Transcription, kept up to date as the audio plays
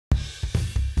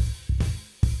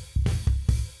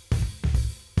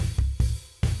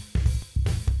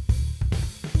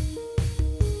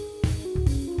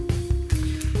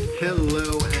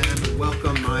Hello and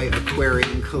welcome, my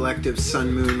Aquarian collective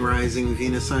Sun, Moon, Rising,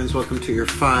 Venus signs. Welcome to your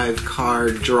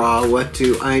 5-card draw. What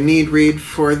do I need read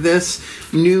for this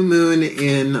new moon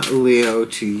in Leo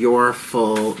to your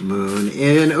full moon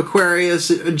in Aquarius,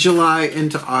 July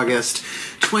into August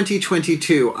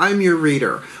 2022. I'm your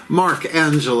reader, Mark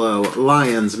Angelo,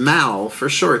 Lyons, Mal for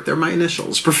short. They're my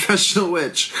initials. Professional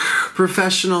witch,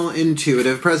 professional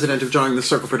intuitive, president of Drawing the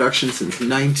Circle Productions since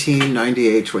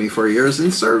 1998, 24 years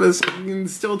in service,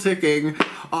 still ticking,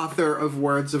 author of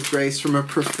Words of Grace from a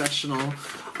Professional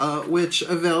witch,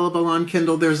 available on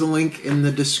Kindle. There's a link in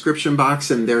the description box,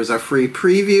 and there's a free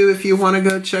preview if you want to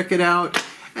go check it out.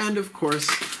 And of course,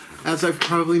 as I've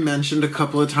probably mentioned a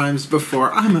couple of times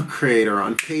before, I'm a creator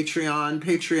on Patreon,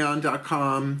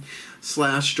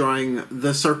 patreon.com/drawing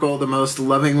the circle, the most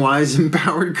loving, wise,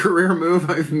 empowered career move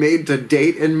I've made to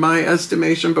date in my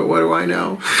estimation, but what do I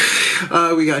know?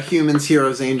 We got humans,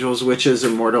 heroes, angels, witches,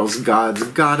 immortals, gods,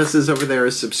 goddesses over there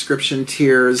as subscription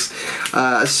tiers,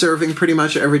 serving pretty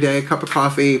much every day, a cup of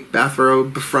coffee,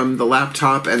 bathrobe from the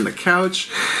laptop and the couch,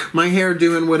 my hair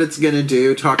doing what it's gonna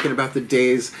do, talking about the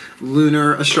day's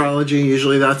lunar astrology.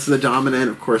 Usually that's the dominant.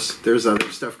 Of course, there's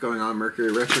other stuff going on,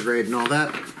 Mercury retrograde and all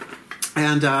that.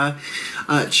 And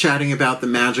chatting about the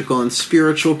magical and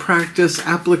spiritual practice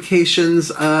applications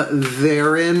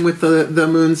therein with the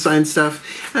moon sign stuff.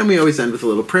 And we always end with a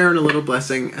little prayer and a little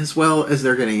blessing, as well as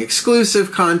they're getting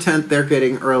exclusive content. They're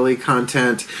getting early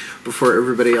content before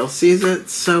everybody else sees it.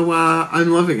 So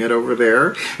I'm loving it over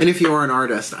there. And if you are an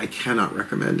artist, I cannot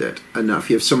recommend it enough.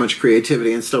 You have so much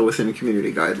creativity and still within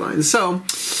community guidelines. So,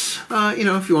 you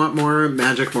know, if you want more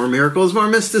magic, more miracles, more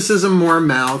mysticism, more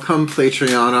Mal, come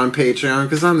Patreon on Patreon,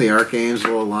 because I'm the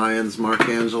Archangel Lyons, Mark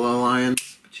Angelo Lyons.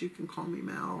 You can call me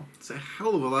Mal. It's a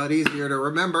hell of a lot easier to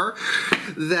remember.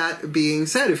 That being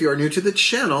said, if you are new to the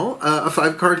channel, a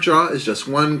 5-card draw is just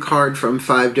one card from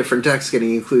 5 different decks, getting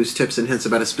you clues, tips, and hints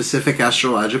about a specific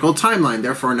astrological timeline.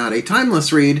 Therefore, not a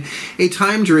timeless read, a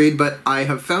timed read, but I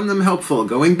have found them helpful,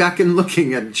 going back and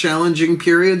looking at challenging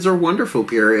periods or wonderful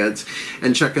periods,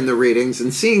 and checking the readings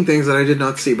and seeing things that I did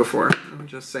not see before. I'm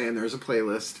just saying, there's a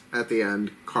playlist at the end,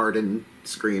 card and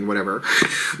screen, whatever.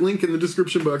 Link in the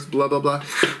description box, blah, blah, blah.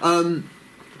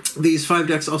 These 5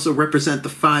 decks also represent the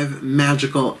 5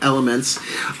 magical elements.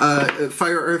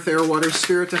 Fire, earth, air, water,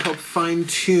 spirit, to help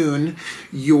fine-tune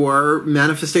your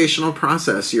manifestational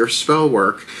process, your spell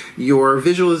work, your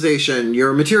visualization,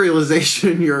 your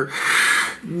materialization, your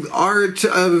art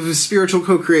of spiritual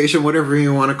co-creation, whatever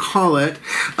you want to call it,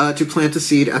 to plant a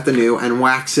seed at the new and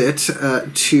wax it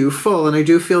to full. And I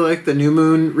do feel like the new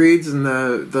moon reads and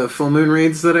the full moon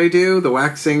reads that I do, the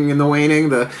waxing and the waning,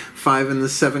 the 5 and the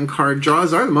 7 card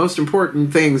draws are the most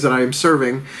important things that I'm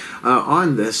serving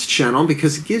on this channel,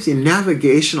 because it gives you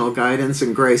navigational guidance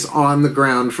and grace on the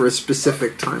ground for a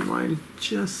specific timeline.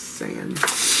 Just saying.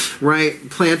 Right?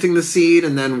 Planting the seed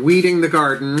and then weeding the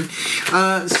garden.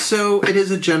 So it is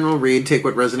a general read. Take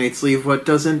what resonates, leave what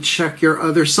doesn't. Check your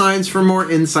other signs for more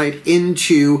insight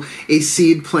into a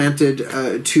seed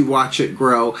planted to watch it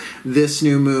grow this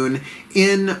new moon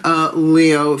in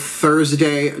Leo,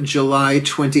 Thursday, July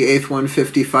 28th,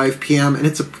 1:55 p.m. And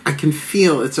I can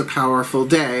feel it's a powerful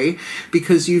day,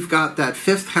 because you've got that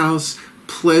 5th house,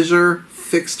 pleasure,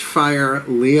 fixed fire,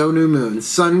 Leo new moon,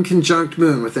 sun conjunct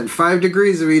moon within 5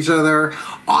 degrees of each other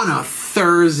on a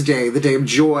Thursday, the day of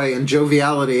joy and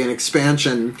joviality and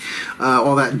expansion,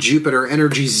 all that Jupiter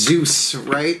energy, Zeus,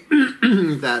 right?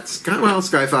 That's, well,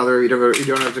 Skyfather, you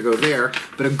don't have to go there,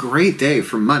 but a great day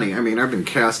for money. I mean, I've been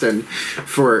casting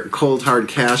for cold hard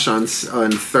cash on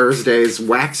Thursdays,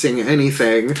 waxing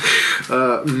anything,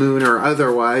 moon or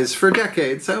otherwise, for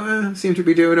decades. So seem to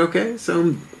be doing okay.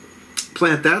 So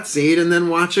plant that seed and then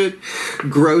watch it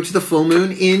grow to the full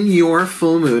moon in your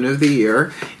full moon of the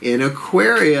year in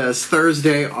Aquarius,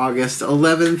 Thursday, August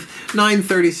 11th,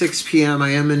 9:36 p.m.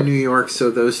 I am in New York,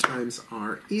 so those times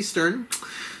are Eastern.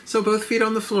 So both feet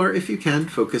on the floor if you can.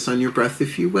 Focus on your breath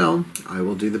if you will. I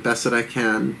will do the best that I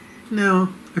can. No,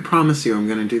 I promise you I'm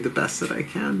going to do the best that I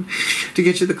can to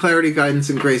get you the clarity, guidance,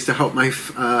 and grace to help one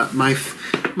of my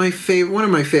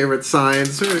favorite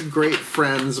signs, sort of great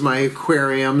friends, my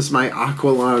aquariums, my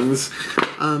aqualungs,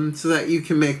 so that you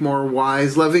can make more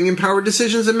wise, loving, empowered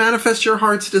decisions and manifest your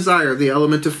heart's desire, the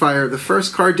element of fire. The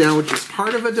first card down, which is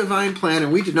part of a divine plan,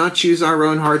 and we did not choose our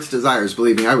own heart's desires.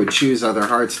 Believe me, I would choose other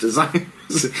heart's desires.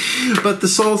 But the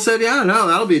soul said, yeah, no,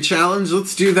 that'll be a challenge.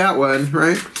 Let's do that one,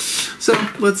 right? So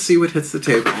let's see what hits the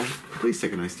table. Please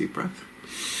take a nice deep breath.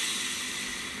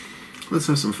 Let's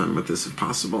have some fun with this if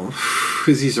possible,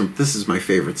 because this is my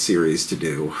favorite series to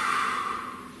do.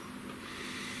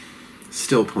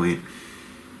 Still point.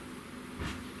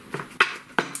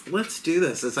 let's do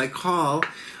this as I call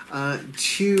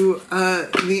to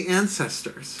the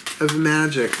ancestors of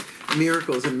magic,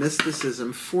 miracles, and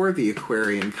mysticism for the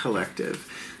Aquarian collective.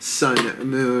 Sun,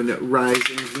 Moon,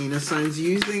 Rising, Venus signs,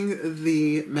 using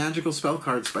the magical spell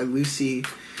cards by Lucy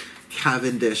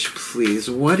Cavendish, please.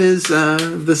 What is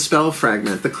the spell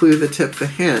fragment, the clue, the tip, the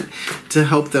hint, to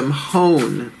help them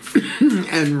hone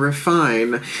and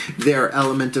refine their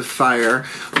element of fire,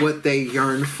 what they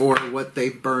yearn for, what they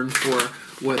burn for,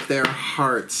 what their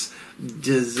hearts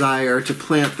desire, to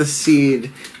plant the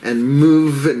seed and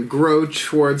move and grow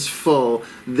towards full,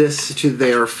 this to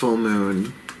their full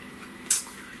moon?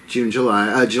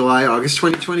 July, August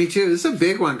 2022. This is a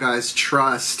big one, guys.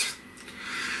 Trust.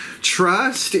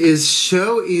 Trust is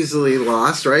so easily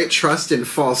lost, right? Trust in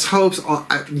false hopes.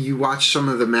 You watch some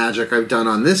of the magic I've done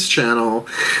on this channel,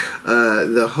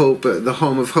 the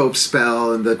Home of Hope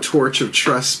spell and the Torch of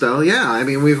Trust spell. Yeah, I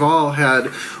mean, we've all had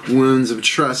wounds of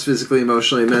trust, physically,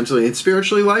 emotionally, mentally, and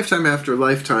spiritually, lifetime after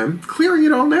lifetime. Clearing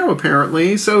it all now,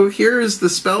 apparently. So here's the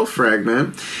spell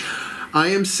fragment. I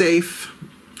am safe.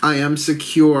 I am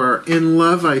secure. In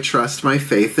love I trust. My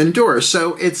faith endures.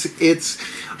 So it's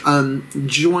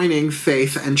joining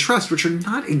faith and trust, which are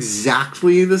not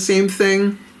exactly the same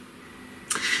thing.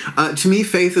 To me,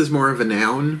 faith is more of a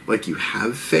noun, like you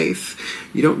have faith.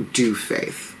 You don't do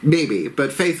faith. Maybe,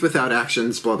 but faith without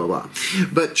actions, blah, blah, blah.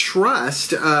 But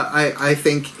trust, I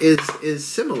think, is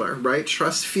similar, right?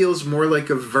 Trust feels more like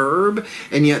a verb,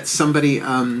 and yet somebody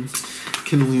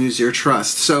can lose your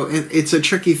trust. So it's a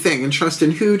tricky thing. And trust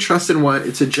in who, trust in what,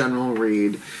 it's a general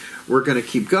read. We're going to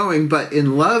keep going, but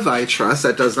in love I trust,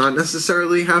 that does not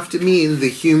necessarily have to mean the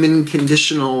human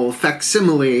conditional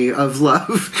facsimile of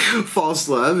love, false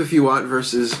love, if you want,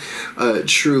 versus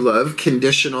true love,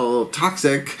 conditional,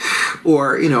 toxic,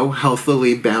 or, you know,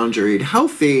 healthily boundaried.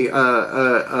 Healthy, did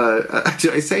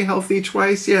I say healthy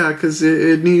twice? Yeah, because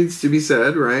it needs to be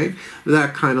said, right?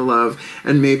 That kind of love.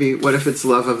 And maybe, what if it's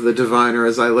love of the divine, or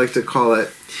as I like to call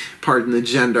it, pardon the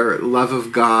gender, love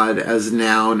of God as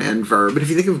noun and verb. But if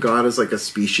you think of God as like a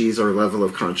species or level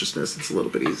of consciousness, it's a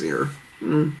little bit easier.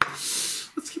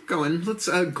 Let's keep going. Let's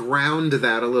ground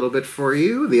that a little bit for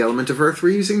you. The element of earth, we're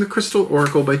using the Crystal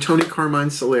Oracle by Tony Carmine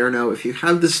Salerno. If you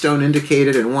have the stone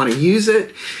indicated and want to use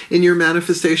it in your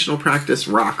manifestational practice,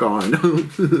 rock on.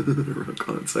 Rock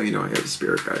on. So you know I have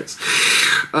spirit guides.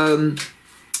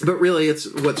 But really, it's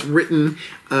what's written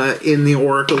in the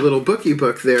Oracle little bookie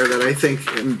book there that I think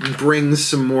brings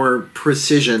some more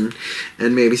precision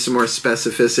and maybe some more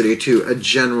specificity to a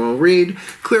general read.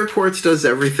 Clear quartz does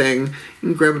everything. You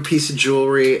can grab a piece of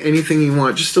jewelry, anything you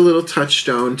want, just a little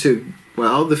touchstone to,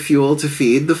 well, the fuel to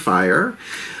feed the fire,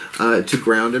 to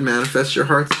ground and manifest your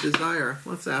heart's desire.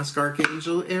 Let's ask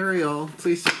Archangel Ariel.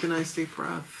 Please take a nice deep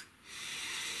breath.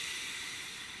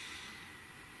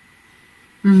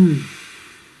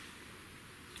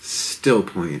 Still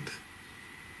point.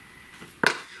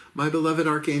 My beloved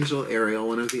Archangel Ariel,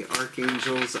 one of the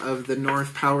archangels of the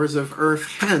North powers of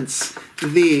Earth, hence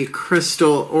the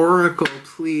Crystal Oracle,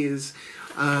 please.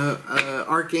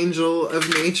 Archangel of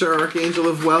Nature, Archangel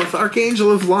of Wealth,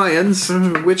 Archangel of Lyons,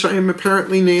 which I am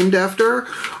apparently named after.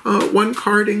 One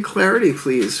card in clarity,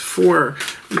 please, for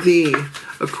the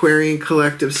Aquarian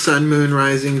collective, Sun, Moon,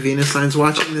 Rising, Venus signs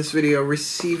watching this video,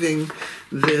 receiving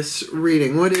this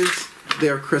reading. What is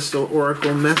their Crystal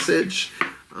Oracle message?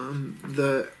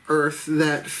 The earth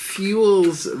that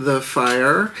fuels the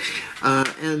fire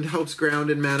and helps ground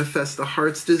and manifest the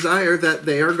heart's desire that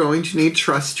they are going to need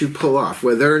trust to pull off.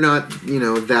 Whether or not, you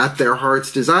know, that their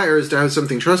heart's desire is to have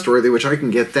something trustworthy, which I can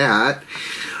get that.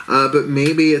 But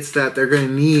maybe it's that they're going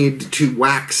to need to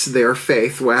wax their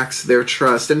faith, wax their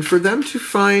trust, and for them to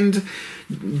find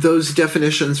those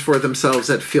definitions for themselves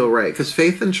that feel right. Because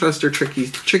faith and trust are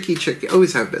tricky,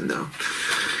 always have been, though.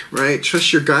 Right?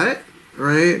 Trust your gut,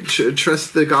 right?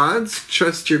 Trust the gods,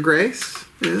 trust your grace,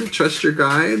 yeah? Trust your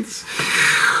guides.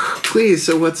 Please,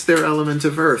 so what's their element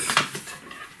of earth?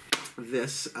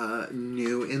 This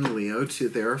new in Leo to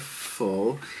their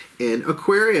full in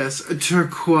Aquarius.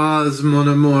 Turquoise, mon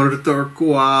amour,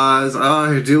 turquoise.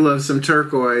 Oh, I do love some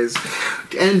turquoise.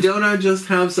 And don't I just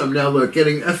have some? Now look,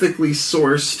 getting ethically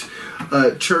sourced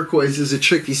turquoise is a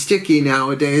tricky sticky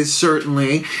nowadays,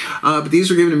 certainly. But these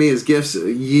were given to me as gifts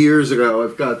years ago.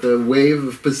 I've got the Wave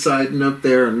of Poseidon up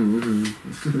there, and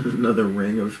another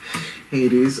ring of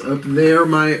Hades up there.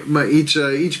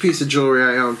 Each piece of jewelry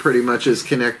I own pretty much is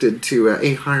connected to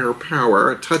a higher power,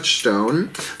 a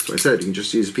touchstone. So I said you can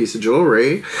just use a piece of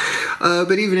jewelry.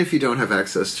 But even if you don't have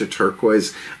access to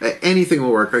turquoise, anything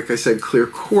will work. Like I said, clear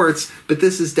quartz. But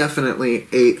this is definitely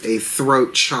a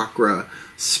throat chakra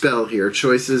spell here.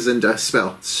 Choices and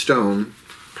spell. Stone.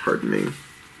 Pardon me.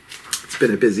 It's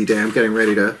been a busy day. I'm getting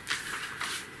ready to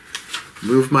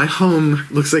move my home,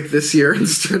 looks like this year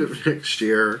instead of next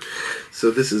year. So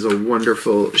this is a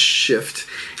wonderful shift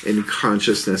in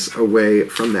consciousness away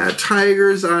from that.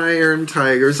 Tiger's iron,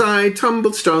 tiger's eye,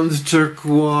 tumbled stones,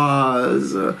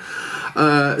 turquoise.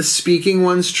 Speaking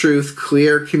one's truth,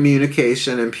 clear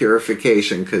communication and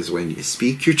purification, because when you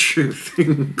speak your truth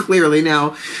clearly.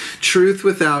 Now, truth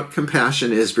without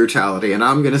compassion is brutality, and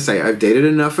I'm going to say I've dated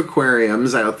enough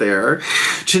aquariums out there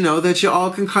to know that you all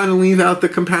can kind of leave out the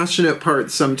compassionate part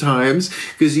sometimes,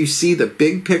 because you see the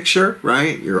big picture,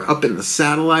 right? You're up in the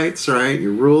satellites, right?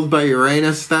 You're ruled by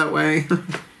Uranus that way.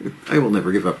 I will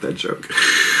never give up that joke.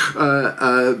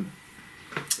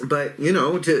 But, you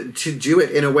know, to do it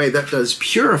in a way that does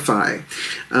purify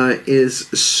is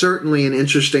certainly an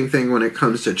interesting thing when it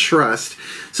comes to trust.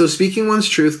 So speaking one's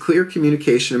truth, clear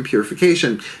communication and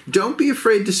purification. Don't be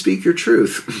afraid to speak your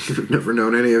truth. I've never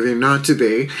known any of you not to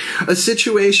be. A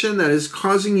situation that is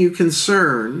causing you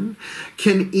concern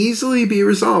can easily be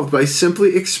resolved by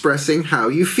simply expressing how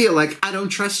you feel. Like, I don't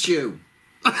trust you.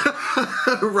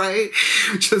 Right?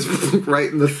 Just right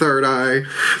in the third eye.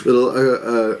 Little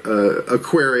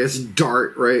Aquarius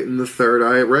dart right in the third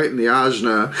eye, right in the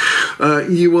ajna.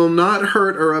 You will not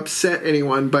hurt or upset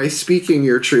anyone by speaking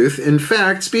your truth. In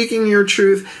fact, speaking your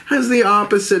truth has the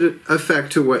opposite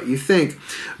effect to what you think.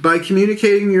 By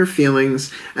communicating your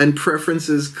feelings and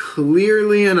preferences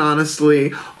clearly and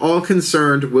honestly, all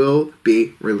concerned will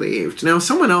be relieved. Now,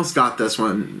 someone else got this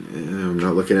one. I'm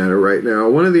not looking at it right now.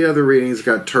 One of the other readings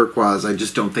got turquoise. I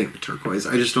just don't think turquoise.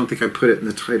 I just don't think I put it in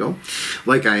the title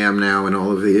like I am now in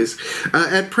all of these.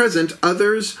 At present,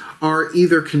 others are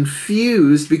either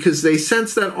confused because they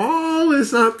sense that all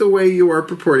is not the way you are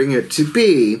purporting it to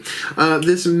be.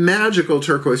 This magical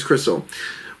turquoise crystal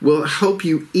will help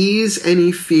you ease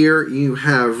any fear you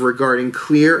have regarding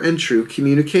clear and true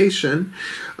communication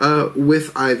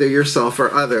with either yourself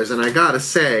or others. And I gotta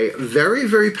say, very,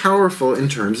 very powerful in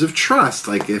terms of trust.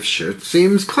 Like, if shit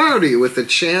seems cloudy with a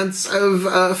chance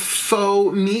of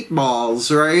faux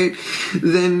meatballs, right?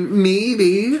 Then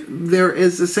maybe there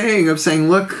is a saying of saying,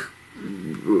 look,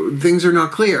 things are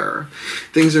not clear.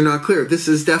 Things are not clear. This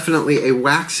is definitely a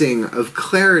waxing of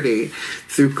clarity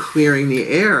through clearing the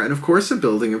air. And of course, a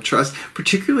building of trust,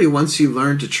 particularly once you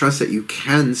learn to trust that you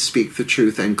can speak the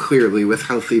truth and clearly with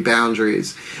healthy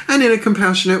boundaries and in a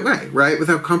compassionate way, right?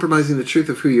 Without compromising the truth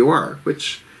of who you are,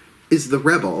 which is the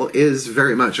rebel, is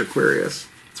very much Aquarius.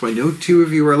 That's why no two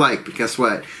of you are alike. But guess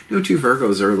what? No two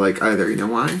Virgos are like either. You know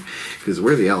why? Because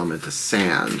we're the element of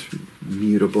sand,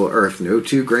 mutable earth. No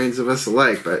two grains of us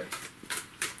alike. But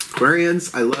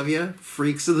Aquarians, I love you.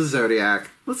 Freaks of the zodiac.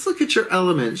 Let's look at your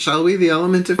element, shall we? The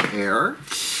element of air.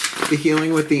 The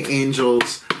healing with the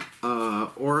angels.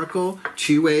 Oracle.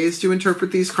 Two ways to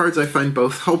interpret these cards I find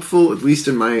both helpful, at least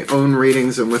in my own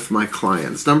readings and with my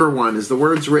clients. Number one is the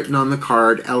words written on the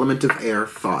card, element of air,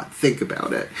 thought. Think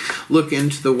about it. Look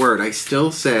into the word. I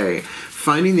still say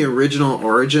finding the original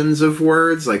origins of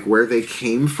words, like where they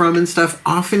came from and stuff,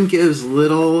 often gives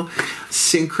little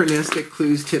synchronistic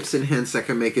clues, tips, and hints that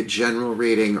can make a general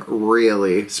reading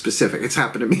really specific. It's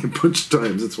happened to me a bunch of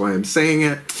times. That's why I'm saying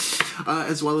it.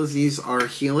 As well as these are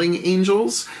healing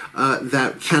angels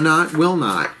that cannot, will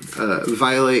not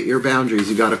violate your boundaries.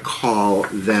 You got to call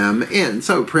them in.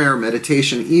 So prayer,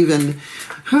 meditation, even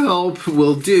help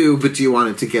will do, but do you want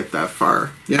it to get that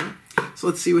far? Yeah? So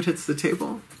let's see what hits the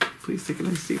table. Please take a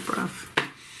nice deep breath.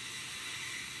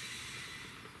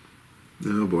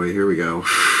 Oh boy, here we go.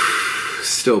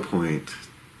 Still point.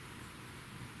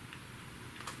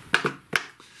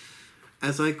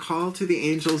 As I call to the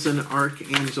angels and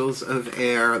archangels of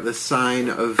air, the sign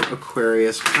of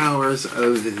Aquarius, powers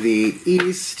of the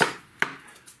east,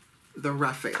 the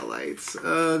Raphaelites,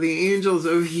 the angels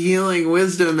of healing,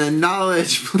 wisdom, and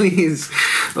knowledge, please.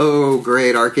 Oh,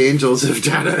 great archangels of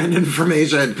data and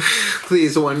information.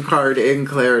 Please, one card in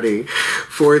clarity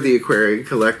for the Aquarian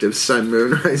collective, Sun,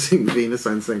 Moon, Rising, Venus,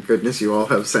 and thank goodness you all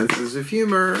have senses of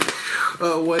humor.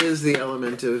 What is the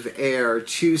element of air?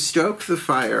 To stoke the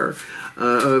fire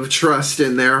of trust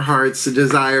in their heart's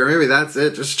desire. Maybe that's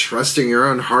it, just trusting your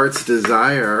own heart's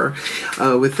desire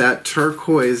with that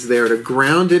turquoise there to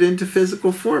ground it into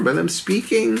physical form by them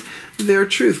speaking their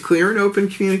truth, clear and open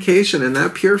communication, and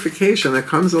that purification that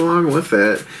comes along with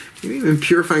it. Even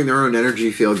purifying their own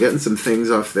energy field, getting some things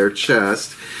off their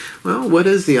chest. Well, what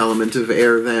is the element of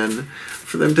air then?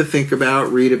 For them to think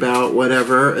about, read about,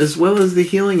 whatever, as well as the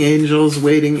healing angels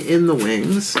waiting in the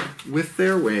wings. with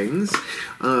their wings,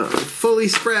 fully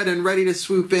spread and ready to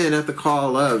swoop in at the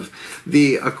call of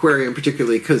the Aquarium,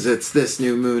 particularly because it's this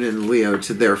new moon in Leo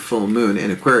to their full moon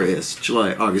in Aquarius,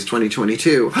 August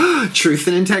 2022. Truth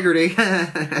and integrity.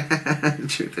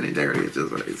 Truth and integrity is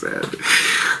just what I said.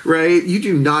 Right? You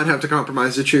do not have to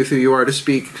compromise the truth who you are to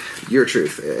speak your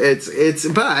truth.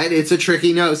 But it's a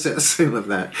tricky gnosis. I love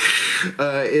that.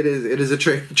 It is a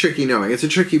tricky knowing. It's a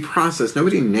tricky process.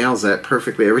 Nobody nails that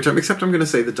perfectly every time, except I'm going to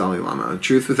say the Dalai Lama.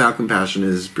 Truth without compassion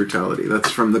is brutality. That's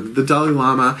from the Dalai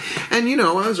Lama. And you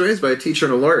know, I was raised by a teacher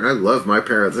and a lawyer, and I love my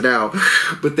parents now,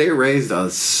 but they raised a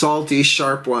salty,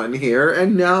 sharp one here,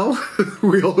 and now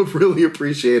we all really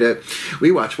appreciate it.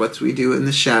 We watch What We Do in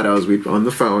the Shadows. We're on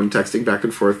the phone, texting back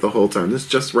and forth the whole time. This is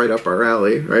just right up our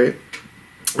alley, right?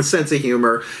 A sense of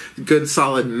humor, good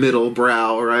solid middle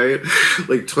brow, right?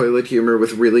 Like toilet humor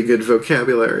with really good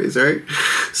vocabularies, right?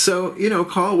 So, you know,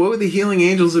 what would the healing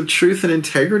angels of truth and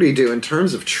integrity do in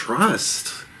terms of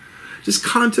trust? Just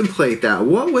contemplate that.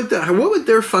 What would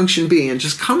their function be? And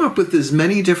just come up with as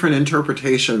many different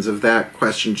interpretations of that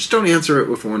question. Just don't answer it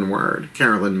with one word.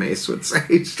 Carolyn Mace would say.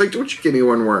 Just like, don't you give me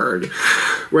one word.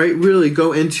 Right? Really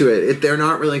go into it. They're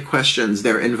not really questions.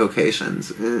 They're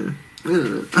invocations.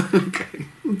 Okay,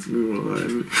 let's move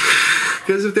on.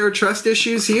 Because if there are trust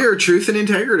issues here, truth and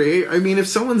integrity, I mean, if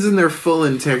someone's in their full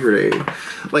integrity,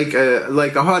 like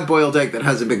a hard-boiled egg that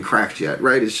hasn't been cracked yet,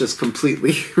 right? It's just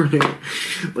completely, right?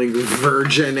 Like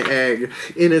virgin egg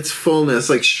in its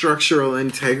fullness, like structural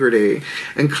integrity.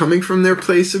 And coming from their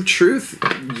place of truth,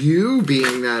 you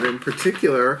being that in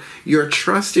particular, your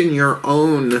trust in your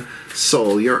own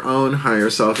soul, your own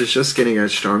higher self is just getting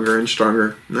stronger and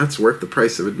stronger. And that's worth the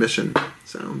price of admission.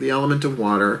 So, the element of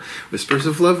water, Whispers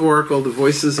of Love Oracle, the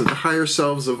voices of the higher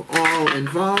selves of all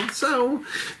involved. So,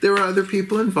 there are other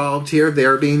people involved here. They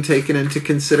are being taken into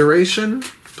consideration.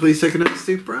 Please take a nice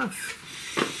deep breath.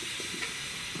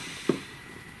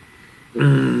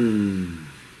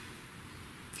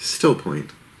 Still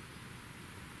point.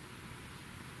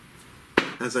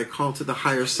 As I call to the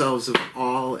higher selves of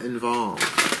all involved.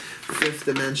 5th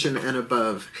dimension and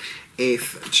above.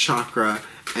 8th chakra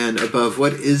and above.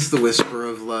 What is the whisper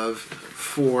of love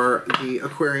for the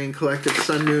Aquarian collective,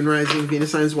 Sun, Moon, Rising,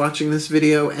 Venus signs watching this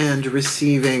video and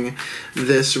receiving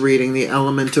this reading? The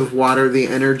element of water, the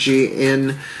energy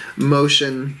in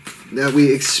motion that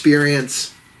we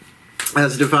experience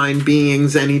as divine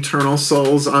beings and eternal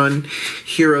souls on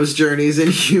heroes' journeys in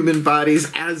human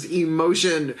bodies as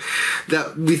emotion.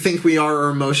 That we think we are our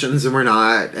emotions and we're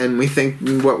not. And we think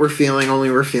what we're feeling,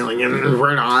 only we're feeling, and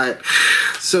we're not.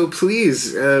 So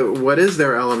please, what is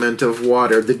their element of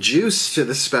water? The juice to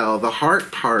the spell, the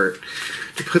heart part,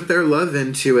 to put their love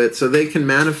into it so they can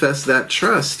manifest that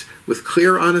trust with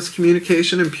clear, honest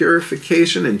communication and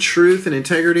purification and truth and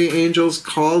integrity. Angels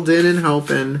called in and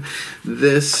helping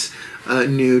this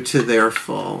new to their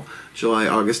full, July,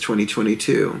 August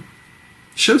 2022.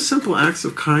 Show simple acts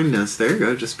of kindness. There you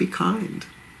go. Just be kind.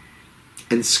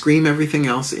 And scream everything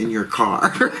else in your car.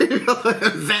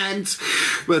 Vent.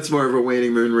 That's more of a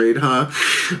waning moon read, huh?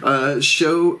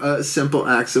 Show simple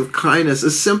acts of kindness.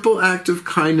 A simple act of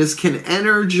kindness can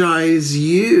energize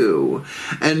you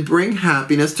and bring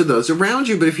happiness to those around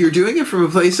you. But if you're doing it from a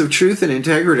place of truth and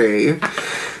integrity,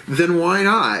 then why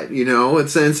not? You know,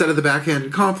 it's instead of the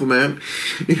backhanded compliment,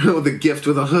 you know, the gift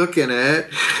with a hook in it,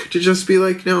 to just be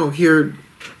like, no, here,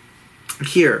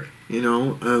 you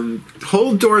know,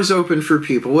 hold doors open for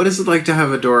people. What is it like to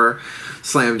have a door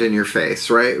slammed in your face,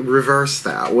 right? Reverse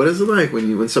that. What is it like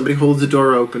when somebody holds a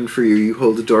door open for you, you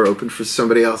hold the door open for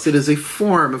somebody else? It is a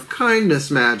form of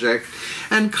kindness magic,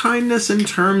 and kindness in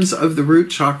terms of the root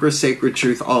chakra, sacred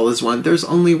truth, all is one. There's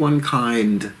only one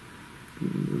kind.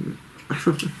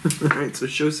 Right, so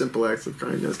show simple acts of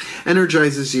kindness.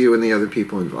 Energizes you and the other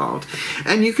people involved.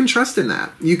 And you can trust in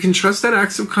that. You can trust that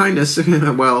acts of kindness,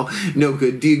 well, no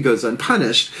good deed goes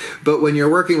unpunished. But when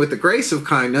you're working with the grace of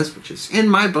kindness, which is in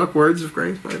my book, Words of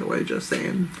Grace, by the way, just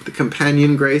saying, the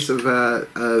companion grace of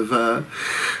the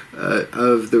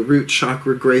root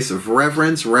chakra grace of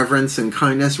reverence and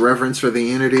kindness, reverence for the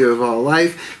unity of all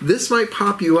life, this might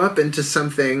pop you up into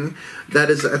something that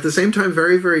is at the same time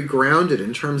very, very grounded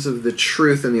in terms of the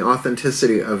truth and the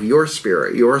authenticity of your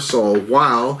spirit, your soul,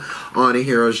 while on a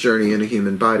hero's journey in a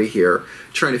human body here,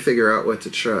 trying to figure out what to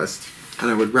trust.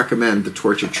 And I would recommend the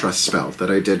Torch of Trust spell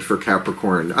that I did for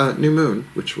Capricorn New Moon,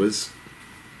 which was,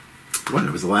 well,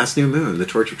 it was the last new moon, the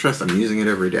Torch of Trust. I'm using it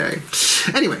every day.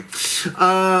 Anyway,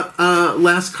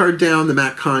 Last card down, the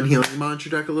Matt Kahn Healing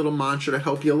Mantra deck, a little mantra to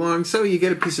help you along. So you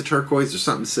get a piece of turquoise or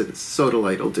something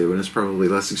sodalite will do, and it's probably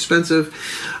less expensive.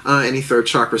 Any third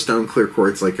chakra stone, clear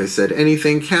quartz, like I said.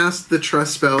 Anything, cast the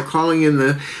trust spell, calling in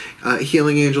the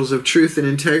healing angels of truth and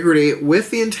integrity with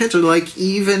the intention, like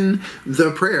even the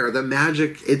prayer, the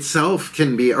magic itself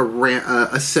can be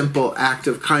a simple act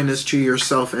of kindness to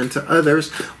yourself and to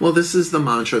others. Well, this is the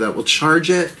mantra that will charge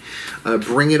it,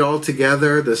 bring it all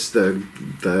together.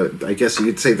 I guess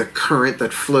you'd say the current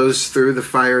that flows through the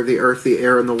fire, the earth, the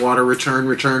air, and the water. Return,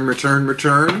 return, return,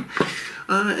 return.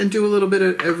 And do a little bit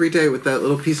of every day with that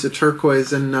little piece of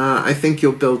turquoise, and I think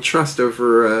you'll build trust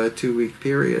over a 2-week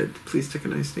period. Please take a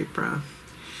nice deep breath.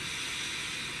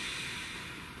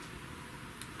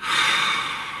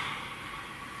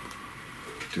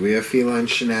 Do we have feline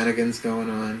shenanigans going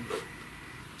on?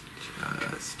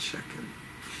 Just checking.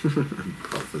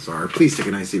 Balthazar, please take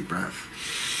a nice deep breath.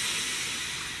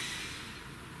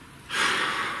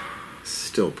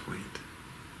 Still point.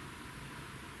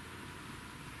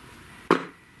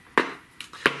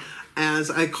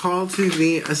 As I call to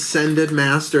the ascended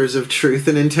masters of truth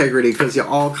and integrity, because you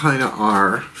all kind of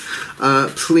are,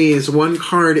 please, one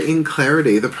card in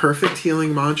clarity, the perfect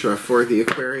healing mantra for the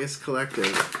Aquarius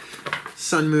Collective.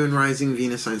 Sun, Moon, Rising,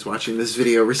 Venus signs watching this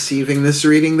video, receiving this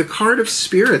reading, the card of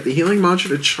spirit, the healing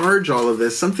mantra to charge all of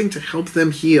this, something to help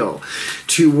them heal,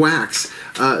 to wax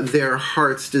their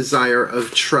heart's desire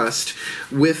of trust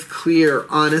with clear,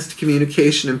 honest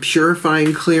communication and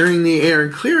purifying, clearing the air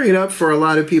and clearing it up for a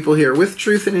lot of people here with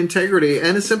truth and integrity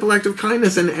and a simple act of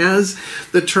kindness. And as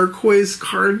the turquoise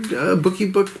card bookie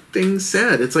book thing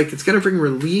said, it's like it's going to bring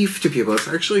relief to people. It's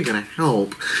actually going to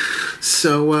help.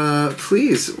 So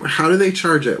please, how do they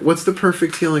charge it? What's the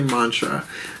perfect healing mantra?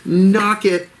 Knock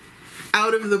it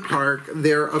out of the park.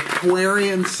 Their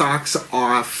Aquarian socks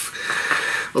off.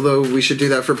 Although we should do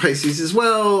that for Pisces as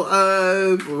well.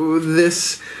 The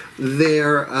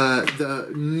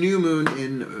new moon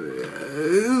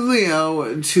in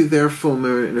Leo to their full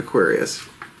moon in Aquarius.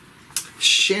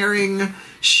 Sharing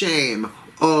shame.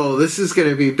 Oh, this is going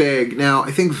to be big. Now,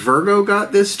 I think Virgo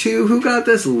got this too. Who got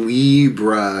this?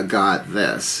 Libra got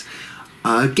this.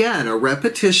 Again, a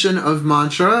repetition of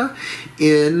mantra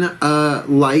in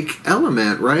like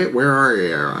element, right? Where are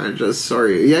you? I'm just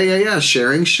sorry. Yeah.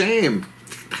 Sharing shame.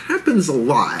 Happens a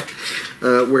lot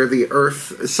where the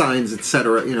earth signs,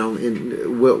 etc.,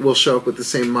 will show up with the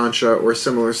same mantra or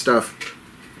similar stuff.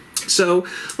 So,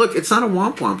 look, it's not a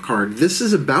womp-womp card. This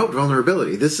is about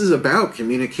vulnerability. This is about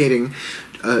communicating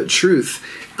truth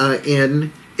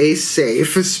in a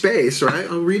safe space, right?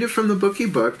 I'll read it from the bookie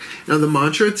book. Now, the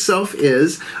mantra itself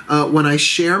is, when I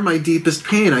share my deepest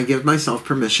pain, I give myself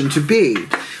permission to be.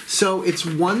 So it's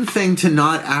one thing to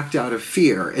not act out of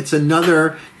fear. It's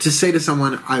another to say to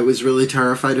someone, I was really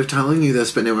terrified of telling you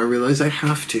this, but now I realize I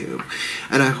have to.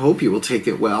 And I hope you will take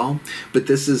it well, but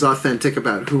this is authentic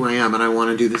about who I am, and I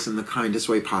want to do this in the kindest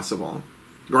way possible,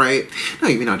 right? Now,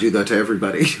 you may not do that to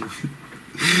everybody.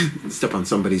 Step on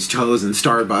somebody's toes in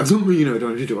Starbucks. Oh,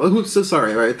 don't you do? Oh, I'm so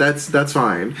sorry. Right? That's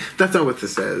fine. That's not what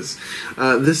this is.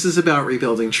 This is about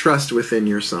rebuilding trust within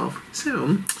yourself.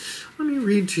 So, let me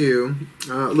read to you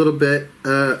a little bit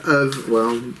of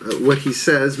what he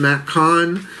says. Matt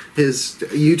Kahn, his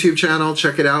YouTube channel.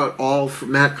 Check it out.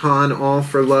 Matt Kahn, All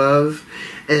for Love.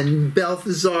 And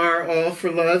Balthazar, All for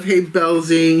Love. Hey,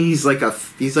 Belzy. He's like a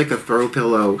throw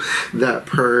pillow that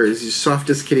purrs. He's the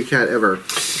softest kitty cat ever.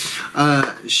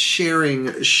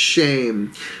 Sharing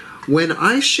shame. When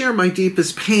I share my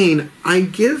deepest pain, I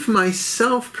give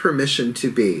myself permission to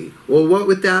be. Well, what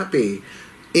would that be?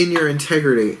 In your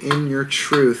integrity, in your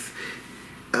truth,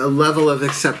 a level of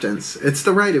acceptance. It's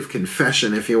the rite of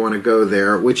confession, if you want to go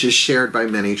there, which is shared by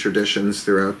many traditions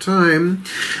throughout time.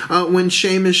 When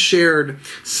shame is shared,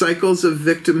 cycles of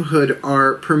victimhood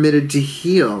are permitted to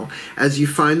heal as you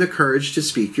find the courage to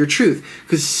speak your truth.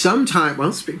 Because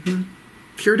sometimes,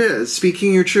 here it is,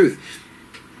 speaking your truth.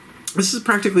 This is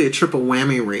practically a triple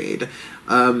whammy read.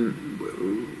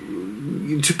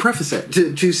 To preface it,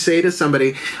 to say to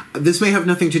somebody, this may have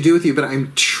nothing to do with you, but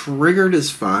I'm triggered as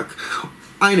fuck.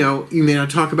 I know you may not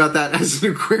talk about that as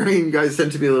an Aquarian. You guys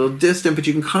tend to be a little distant, but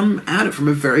you can come at it from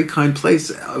a very kind place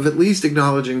of at least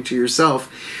acknowledging to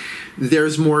yourself,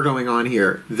 there's more going on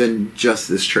here than just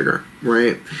this trigger,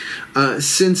 right?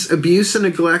 Since abuse and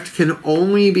neglect can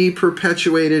only be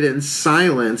perpetuated in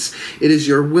silence, it is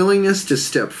your willingness to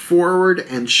step forward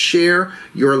and share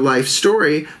your life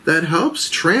story that helps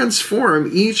transform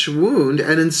each wound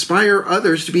and inspire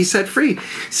others to be set free.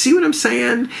 See what I'm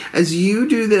saying? As you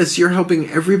do this, you're helping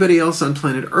everybody else on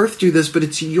planet Earth do this, but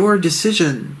it's your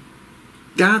decision.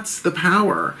 That's the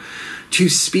power. To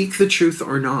speak the truth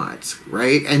or not,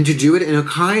 right? And to do it in a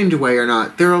kind way or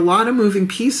not. There are a lot of moving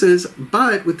pieces,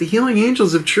 but with the healing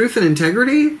angels of truth and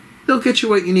integrity, they'll get you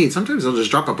what you need. Sometimes they'll just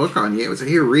drop a book on you and say,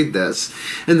 here, read this.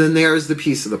 And then there's the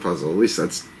piece of the puzzle. At least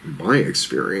that's my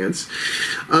experience.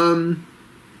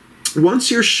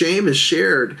 Once your shame is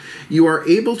shared, you are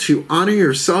able to honor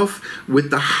yourself with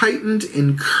the heightened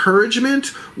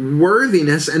encouragement,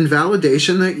 worthiness, and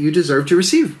validation that you deserve to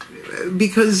receive.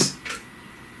 Because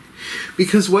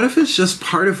what if it's just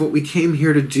part of what we came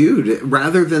here to do,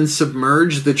 rather than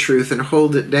submerge the truth and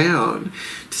hold it down,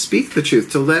 to speak the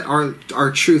truth, to let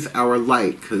our truth, our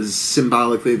light, because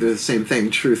symbolically they're the same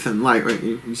thing, truth and light, right?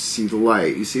 You see the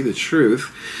light, you see the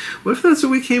truth. What if that's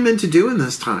what we came in to do in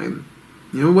this time?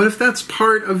 You know, what if that's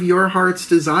part of your heart's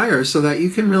desire, so that you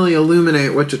can really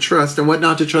illuminate what to trust and what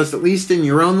not to trust, at least in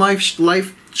your own life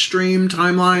stream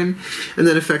timeline, and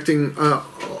then affecting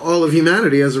all of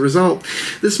humanity as a result.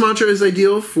 This mantra is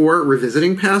ideal for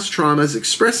revisiting past traumas,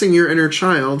 expressing your inner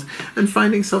child, and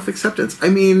finding self-acceptance. I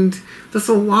mean, that's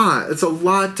a lot. It's a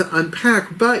lot to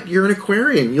unpack, but you're an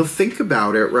Aquarian. You'll think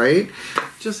about it, right?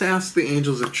 Just ask the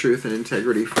angels of truth and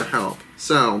integrity for help.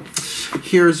 So,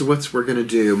 here's what we're going to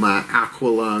do, my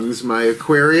aqualungs, my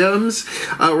aquariums.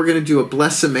 We're going to do a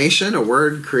blessimation, a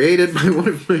word created by one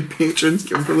of my patrons,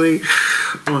 Kimberly,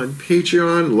 on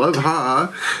Patreon. Love ha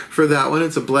for that one.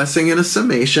 It's a blessing and a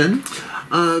summation.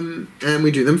 And we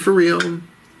do them for real.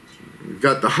 We've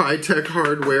got the high-tech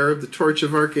hardware of the Torch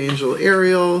of Archangel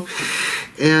Ariel,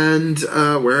 and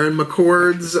wearing my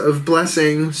cords of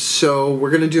blessing, so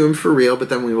we're going to do them for real, but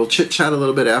then we will chit-chat a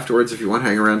little bit afterwards if you want to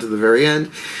hang around to the very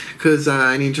end, because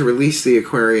I need to release the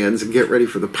Aquarians and get ready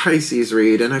for the Pisces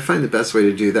read, and I find the best way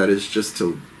to do that is just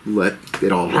to let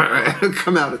it all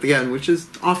come out at the end, which is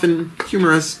often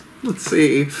humorous. Let's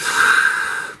see.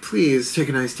 Please take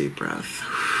a nice deep breath.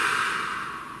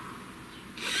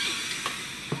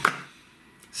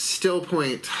 Still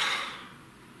point.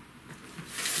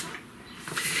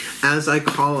 As I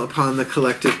call upon the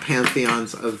collective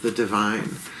pantheons of the divine,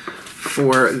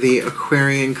 for the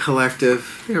Aquarian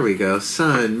collective, there we go,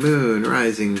 Sun, Moon,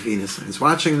 Rising, Venus signs,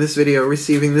 watching this video,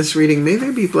 receiving this reading, may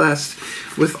they be blessed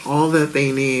with all that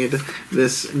they need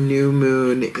this new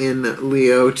moon in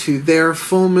Leo to their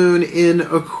full moon in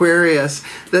Aquarius,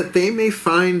 that they may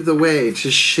find the way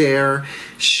to share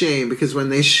shame, because when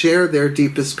they share their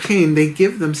deepest pain, they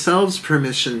give themselves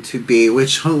permission to be,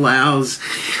 which allows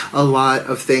a lot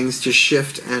of things to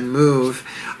shift and move,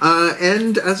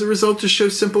 and as a result to show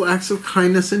simple acts of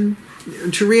kindness and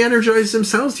to re-energize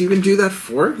themselves, to even do that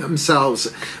for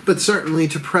themselves, but certainly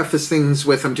to preface things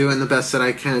with, I'm doing the best that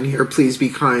I can here, please be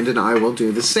kind and I will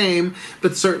do the same,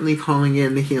 but certainly calling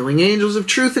in the healing angels of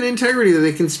truth and integrity, that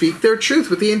they can speak their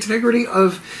truth with the integrity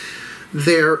of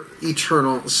their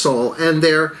eternal soul and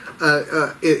their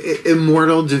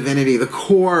immortal divinity, the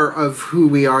core of who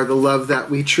we are, the love that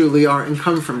we truly are, and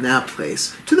come from that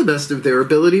place to the best of their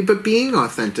ability, but being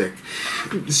authentic,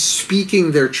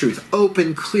 speaking their truth,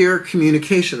 open, clear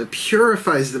communication that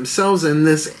purifies themselves in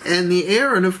this and the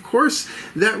air, and of course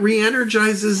that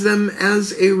re-energizes them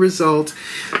as a result,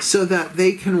 so that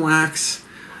they can wax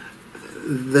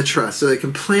the trust, so they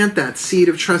can plant that seed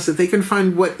of trust, that they can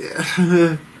find what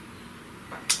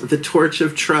the torch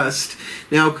of trust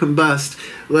now combust,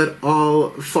 let all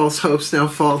false hopes now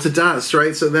fall to dust,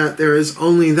 right? So that there is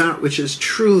only that which is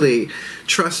truly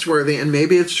trustworthy, and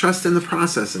maybe it's trust in the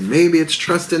process, and maybe it's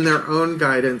trust in their own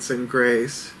guidance and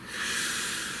grace.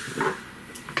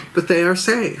 But they are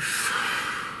safe.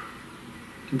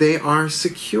 They are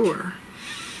secure.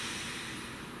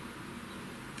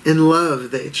 In love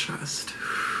they trust.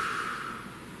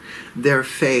 Their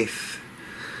faith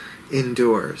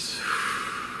endures.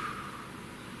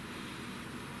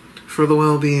 For the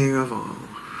well-being of all,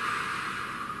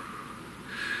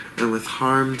 and with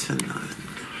harm to none,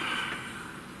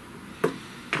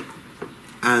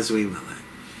 as we will it.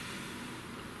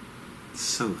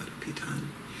 So let it be done.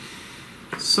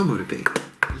 So mote it be.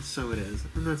 And so it is.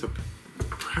 And that's a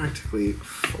practically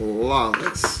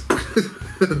flawless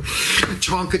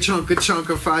chonka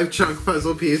 5-chunk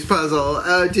puzzle piece puzzle.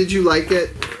 Did you like it?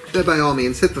 By all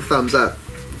means, hit the thumbs up.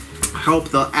 Help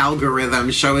the algorithm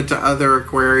show it to other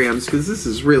aquariums, because this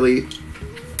is really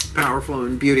powerful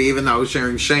and beauty, even though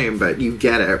sharing shame, but you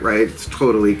get it, right? It's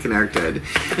totally connected.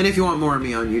 And if you want more of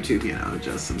me on YouTube, you know,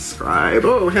 just subscribe.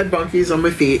 Oh, head bonkies on my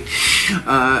feet.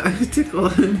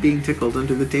 Being tickled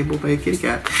under the table by a kitty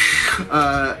cat.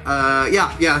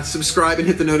 Yeah, subscribe and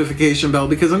hit the notification bell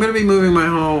because I'm going to be moving my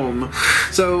home.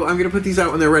 So I'm going to put these out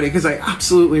when they're ready because I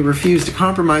absolutely refuse to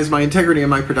compromise my integrity and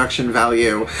my production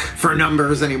value for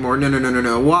numbers anymore.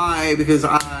 No. Why? Because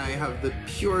I have the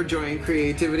pure joy and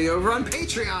creativity over on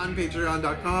Patreon,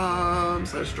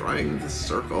 patreon.com/drawing the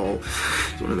circle.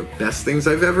 It's one of the best things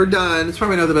I've ever done. It's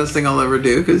probably not the best thing I'll ever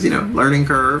do because, you know, learning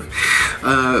curve,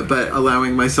 but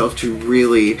allowing myself to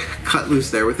really cut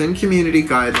loose there within community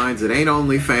guidelines. It ain't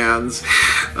OnlyFans,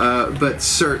 but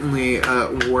certainly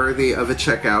worthy of a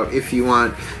checkout if you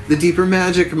want the deeper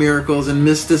magic, miracles, and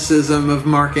mysticism of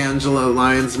Angelo,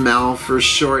 Lyons, Mal for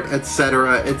short,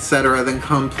 etc., then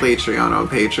come Patreon on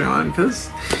Patreon, because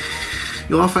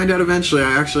you'll all find out eventually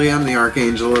I actually am the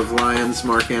Archangel of Lyons,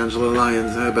 Angelo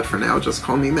Lyons, but for now just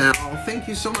call me Mal. Thank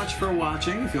you so much for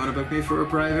watching. If you want to book me for a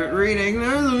private reading,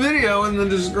 there's a video in the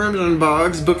description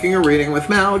box. Booking a reading with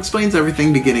Mal explains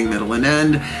everything, beginning, middle, and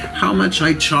end, how much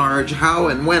I charge, how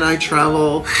and when I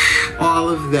travel, all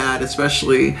of that,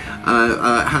 especially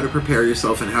how to prepare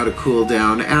yourself and how to cool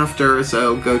down after,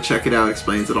 so go check it out.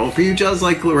 Explains it all for you, just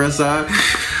like Clarissa.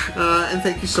 And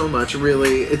thank you so much.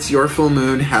 Really, it's your full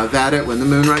moon. Have at it. When the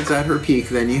moon rides at her peak,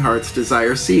 then ye heart's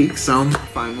desire seek. So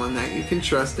find one that you can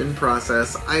trust and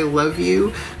process. I love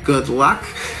you. Good luck.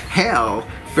 Hail,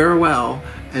 farewell,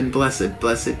 and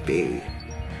blessed be.